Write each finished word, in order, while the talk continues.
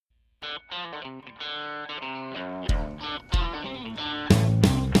Beer.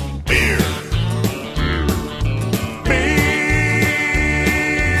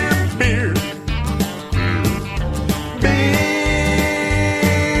 Beer. Beer.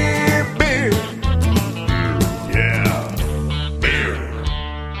 Beer. Yeah. Beer.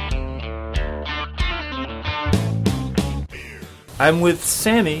 I'm with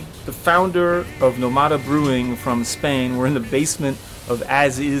Sammy, the founder of Nomada Brewing from Spain. We're in the basement of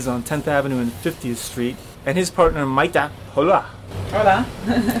As Is on 10th Avenue and 50th Street. And his partner, Maita. Hola. Hola.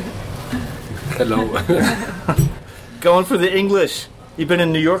 Hello. Going for the English. You've been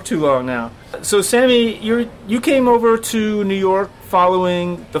in New York too long now. So, Sammy, you came over to New York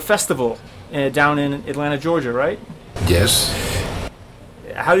following the festival down in Atlanta, Georgia, right? Yes,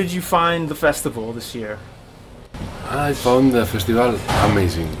 How did you find the festival this year? I found the festival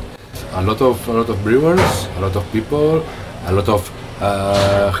amazing. A lot of brewers, a lot of people, a lot of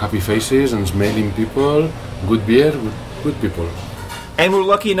happy faces and smiling people, good beer, good people. And we're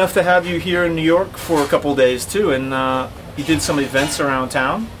lucky enough to have you here in New York for a couple days too, and you did some events around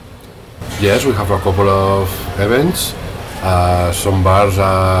town. Yes, we have a couple of events. Some bars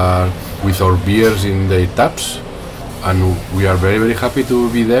are with our beers in their taps, and we are very, very happy to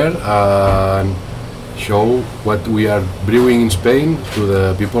be there and show what we are brewing in Spain to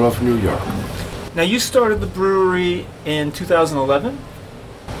the people of New York. Now, you started the brewery in 2011,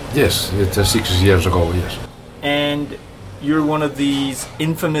 Yes, it's 6 years ago, yes. and you're one of these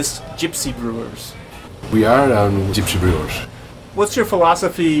infamous gypsy brewers. We are gypsy brewers. What's your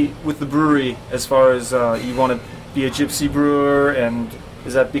philosophy with the brewery as far as you want to be a gypsy brewer, and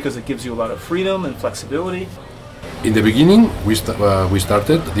is that because it gives you a lot of freedom and flexibility? In the beginning, we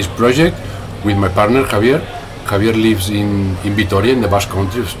started this project with my partner Javier. Javier lives in Vitoria, in the Basque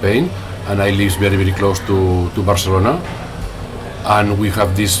Country of Spain, and I live very, very close to Barcelona. And we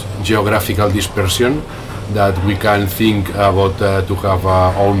have this geographical dispersion that we can think about to have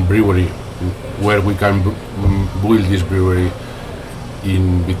our own brewery, where we can build this brewery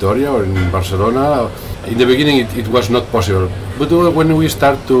in Vitoria or in Barcelona. In the beginning it was not possible, but when we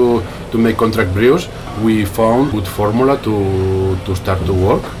start to make contract brews, we found good formula to start to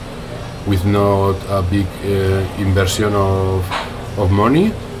work with not a big inversion of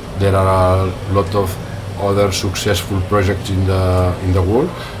money. There are a lot of other successful projects in the world,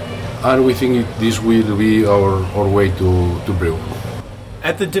 and we think this will be our way to brew.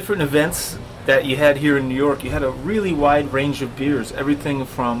 At the different events that you had here in New York, you had a really wide range of beers, everything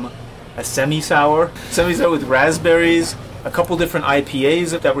from a semi-sour with raspberries, a couple different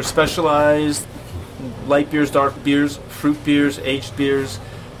IPAs that were specialized, light beers, dark beers, fruit beers, aged beers.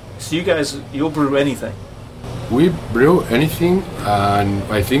 So you'll brew anything. We brew anything, and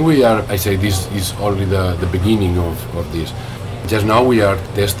I think this is only the beginning of this. Just now we are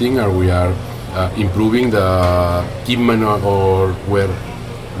testing, and we are improving the equipment or where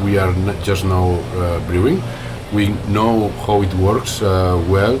we are just now brewing. We know how it works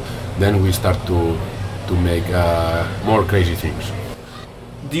well, then we start to make more crazy things.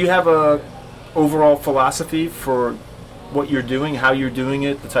 Do you have a overall philosophy for what you're doing, how you're doing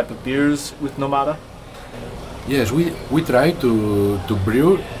it, the type of beers with Nomada? Yes, we try to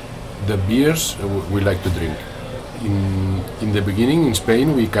brew the beers we like to drink. In the beginning in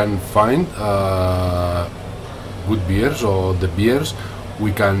Spain we can find good beers, or the beers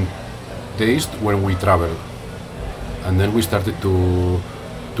we can taste when we travel. And then we started to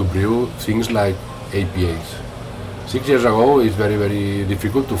brew things like APAs. 6 years ago it's very, very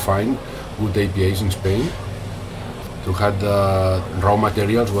difficult to find good APAs in Spain. To have the raw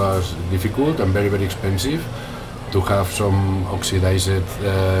materials was difficult and very, very expensive. To have some oxidized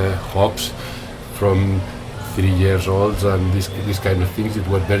hops from 3 years old and this kind of things, it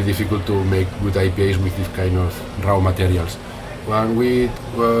was very difficult to make good IPAs with this kind of raw materials. When we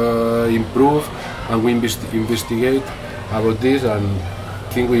improve and we investigate about this, and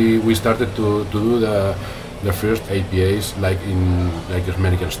I think we started to do the first IPAs like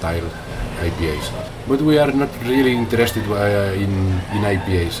American style IPAs. But we are not really interested in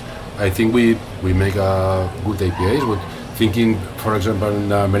IPAs. I think we make good IPAs, but thinking, for example, in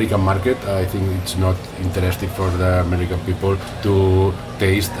the American market, I think it's not interesting for the American people to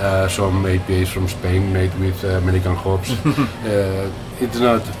taste some IPAs from Spain made with American hops. It's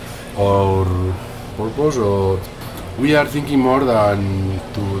not our purpose. Or we are thinking more than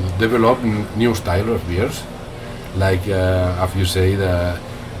to develop new style of beers, like as you say, the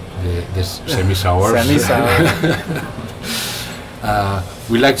semi-sours.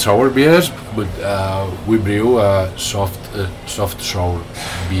 We like sour beers, but we brew soft sour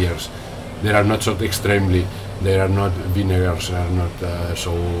beers. They are not so extremely They are not vinegars, are not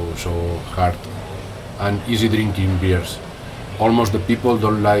so hard and easy drinking beers. Almost the people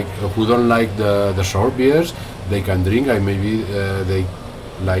who don't like the sour beers, they can drink, and maybe they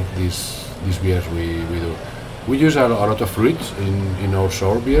like these beers we do. We use a lot of fruits in our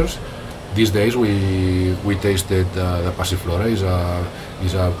sour beers. These days we tasted the Passiflora is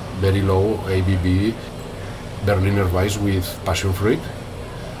a very low ABV Berliner Weiss with passion fruit.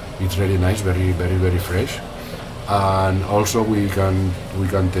 It's really nice, very fresh. And also we can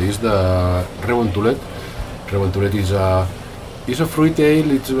taste the Rebontulet. Rebontulet is a fruit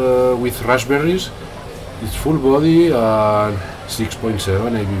ale. It's with raspberries. It's full body and 6.7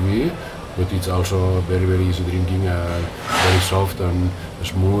 ABV, but it's also very easy drinking, very soft and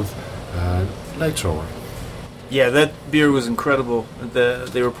smooth, light sour. Yeah, that beer was incredible.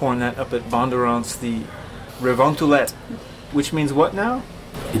 They were pouring that up at Bondurance, the Revontulet, which means what now?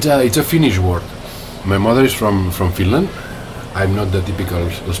 It's a Finnish word. My mother is from Finland. I'm not the typical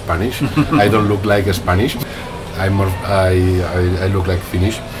Spanish. I don't look like a Spanish. I look like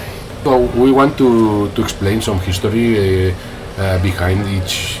Finnish. So we want to explain some history behind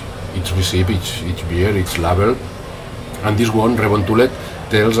each recipe, each beer, each label. And this one, Revontulet,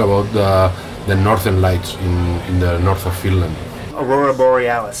 tells about the northern lights in the north of Finland. Aurora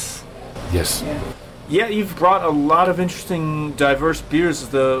Borealis. Yes. Yeah, you've brought a lot of interesting, diverse beers.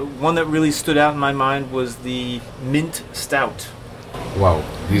 The one that really stood out in my mind was the Mint Stout. Wow,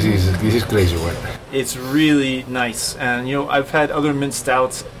 this is crazy one. It's really nice, and I've had other mint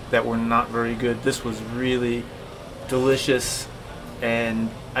stouts that were not very good. This was really delicious, and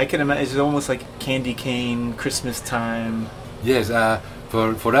I can imagine it's almost like candy cane, Christmas time. Yes,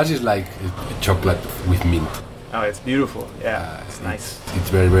 for us it's like chocolate with mint. Oh, it's beautiful. Yeah, it's nice. It's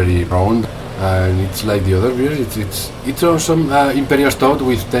very round, and it's like the other beers. It's also Imperial Stout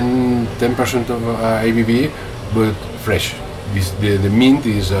with 10% of ABV, but fresh. The mint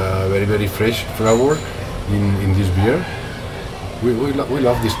is very fresh flavor in this beer. We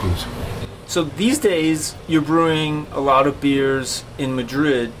love these things. So these days you're brewing a lot of beers in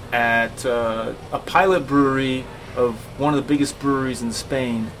Madrid at a pilot brewery of one of the biggest breweries in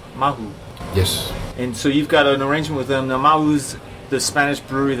Spain, Mahou. Yes. And so you've got an arrangement with them. Now Mahou's the Spanish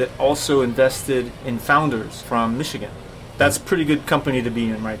brewery that also invested in Founders from Michigan. That's pretty good company to be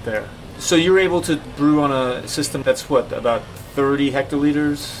in right there. So you're able to brew on a system that's about 30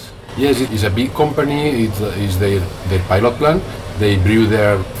 hectoliters? Yes, it's a big company. It's their pilot plant. They brew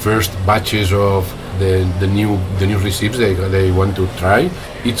their first batches of the new recipes they want to try.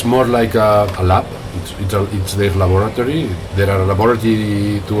 It's more like a lab. It's their laboratory. There are a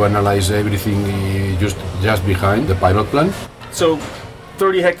laboratory to analyze everything just behind the pilot plant. So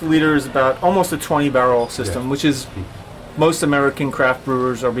 30 hectoliters, about almost a 20 barrel system, which is most American craft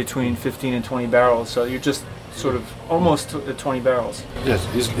brewers are between 15 and 20 barrels. So you're just sort of almost at 20 barrels. Yes,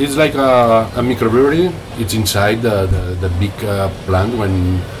 it's like a microbrewery. It's inside the big plant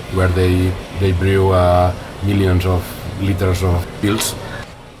where they brew millions of liters of pills.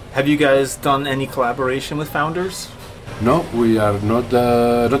 Have you guys done any collaboration with Founders? No, we are not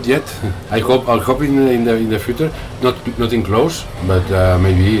yet. I'll hope in the future, not in close, but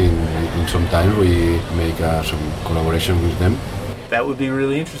maybe in some time we make some collaboration with them. That would be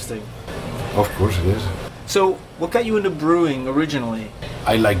really interesting. Of course, yes. So, what got you into brewing originally?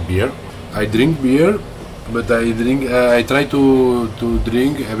 I like beer. I drink beer, but I try to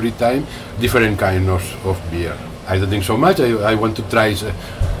drink every time different kind of beer. I don't drink so much. I want to try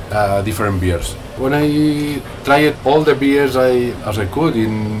different beers. When I tried all the beers as I could,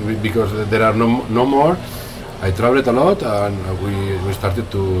 because there are no more, I traveled a lot and we started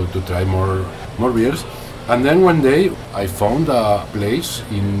to try more beers. And then one day I found a place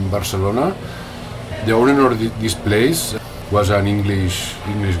in Barcelona. The owner of this place was an English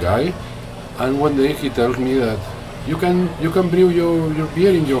guy, and one day he tells me that you can brew your beer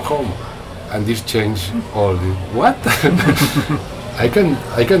in your home, and this changed all. What? I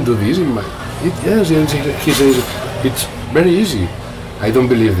can do this in my. Yes, he says it's very easy. I don't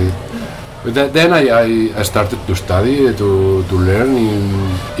believe it. But then I started to study, to learn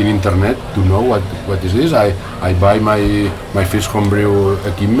in internet, to know what is this. I buy my first homebrew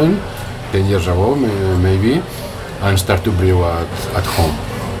equipment 10 years ago, maybe, and start to brew at home.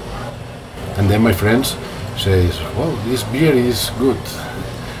 And then my friends says, "Wow, this beer is good.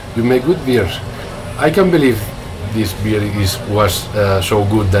 You make good beers." I can't believe this beer was so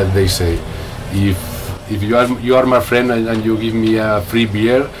good that they say, if you are my friend and you give me a free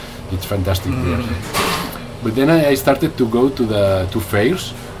beer, it's fantastic beer. But then I started to go to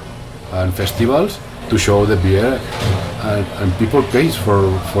fairs and festivals to show the beer, and people pays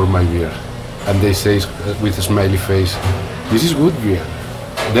for my beer. and they say with a smiley face, "This is good beer."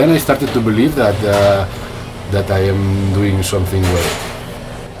 Then I started to believe that I am doing something well.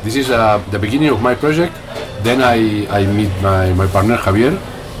 This is the beginning of my project. Then I meet my partner Javier.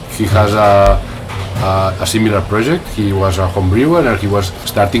 He has a similar project. He was a home brewer and he was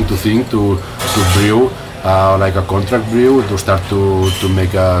starting to think to brew like a contract brew, to start to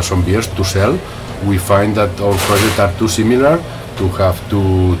make some beers to sell. We find that our projects are too similar to have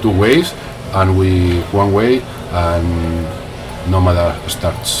two ways, and one way, and Nomada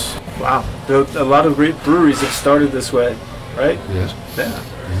starts. Wow, a lot of great breweries have started this way, right? Yes. Yeah.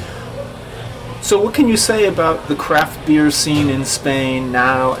 So what can you say about the craft beer scene in Spain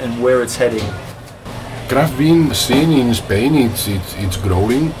now and where it's heading? Craft beer scene in Spain, it's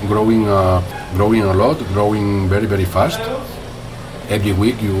growing a lot, growing very, very fast. Every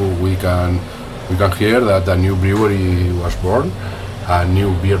week we can hear that a new brewery was born,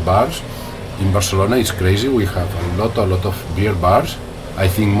 new beer bars. In Barcelona it's crazy, we have a lot of beer bars. I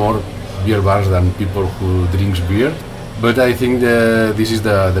think more beer bars than people who drinks beer. But I think this is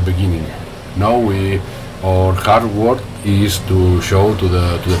the beginning. Now our hard work is to show to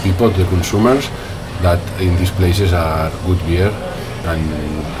the people, to the consumers, that in these places are good beer, and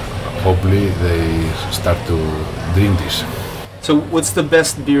hopefully they start to drink this. So what's the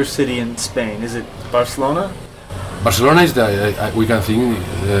best beer city in Spain? Is it Barcelona? Barcelona is we can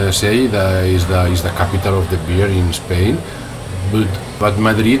say that is the capital of the beer in Spain, but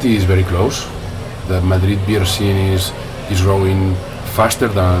Madrid is very close. The Madrid beer scene is growing faster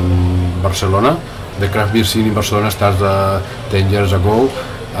than Barcelona. The craft beer scene in Barcelona started 10 years ago,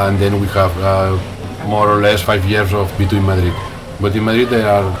 and then we have more or less 5 years between Madrid. But in Madrid they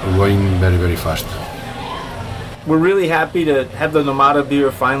are going very, very fast. We're really happy to have the Nomada beer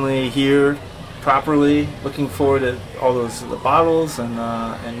finally here properly. Looking forward to all the bottles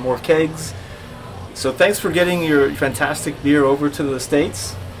and more kegs. So thanks for getting your fantastic beer over to the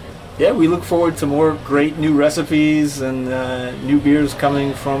States. Yeah, we look forward to more great new recipes and new beers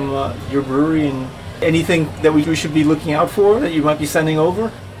coming from your brewery. And anything that we should be looking out for that you might be sending over?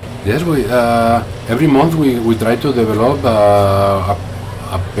 Yes, every month we try to develop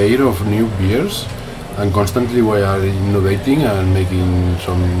a pair of new beers, and constantly we are innovating and making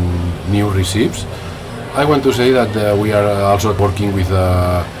some new recipes. I want to say that we are also working with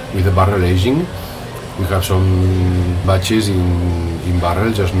the barrel aging. We have some batches in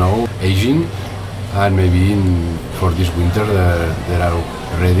barrel just now aging, and maybe for this winter they are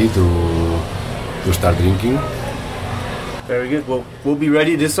ready to start drinking. Very good. Well, we'll be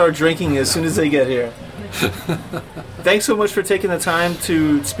ready to start drinking as soon as they get here. Thanks so much for taking the time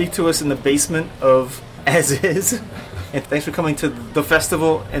to speak to us in the basement of As Is. And thanks for coming to the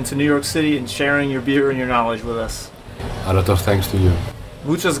festival and to New York City and sharing your beer and your knowledge with us. A lot of thanks to you.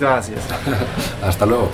 Muchas gracias. Hasta luego.